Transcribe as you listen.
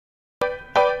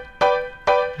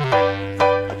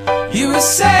You were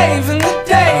saving the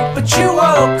date, but you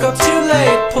woke up too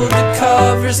late. Pulled the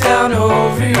covers down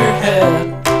over your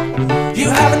head. You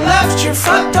haven't left your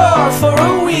front door for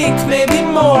a week, maybe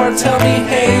more. Tell me,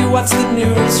 hey, what's the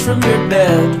news from your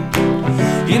bed?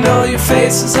 You know your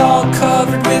face is all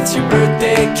covered with your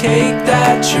birthday cake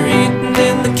that you're eating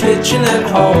in the kitchen at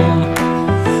home.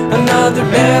 Another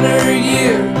banner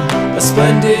year, a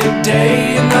splendid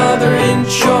day, another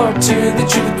inch or two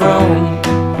that you've grown.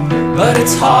 But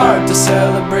it's hard to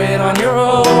celebrate on your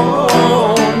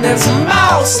own. There's a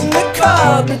mouse in the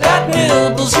cupboard that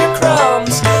nibbles your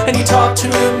crumbs, and you talk to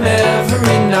him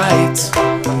every night.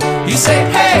 You say,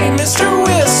 hey, Mr.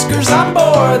 Whiskers, I'm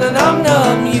bored and I'm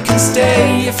numb. You can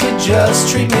stay if you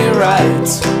just treat me right.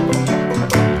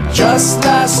 Just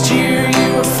last year you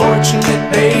were fortunate,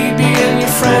 baby, and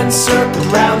your friends circled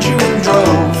around you in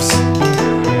droves.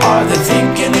 Are they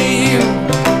thinking of you?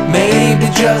 Maybe,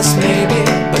 just maybe,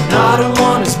 but not a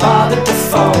one has bothered to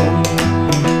phone.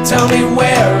 Tell me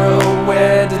where, oh,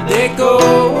 where did they go?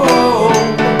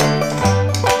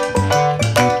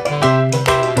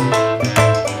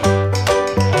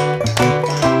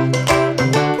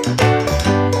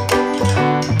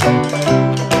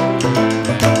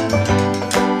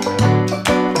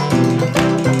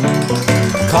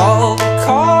 Called the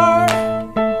car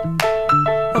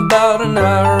about an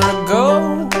hour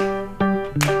ago.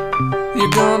 You're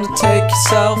gonna take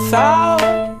yourself out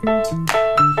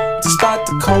despite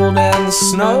the cold and the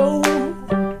snow.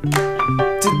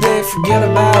 Did they forget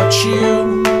about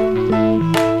you?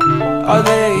 Are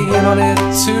they in on it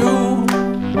too?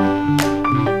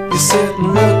 You're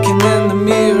sitting looking in the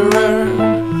mirror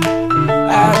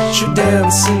at your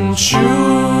dancing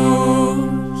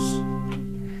shoes.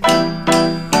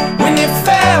 When your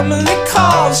family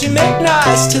calls, you make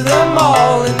nice to them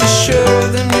all, and assure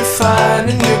them you're fine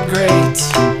and you're great.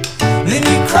 Then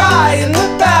you cry in the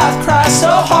bath, cry so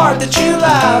hard that you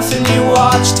laugh, and you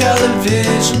watch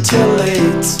television till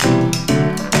late.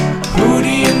 Who do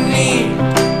you need?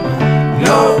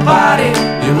 Nobody.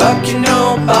 You're lucky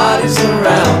nobody's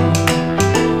around.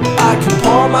 I can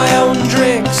pour my own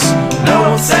drinks.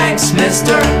 No thanks,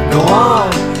 mister. Go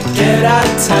on, get out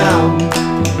of town.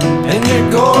 And you're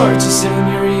gorgeous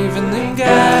and you're evenly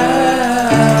gassed.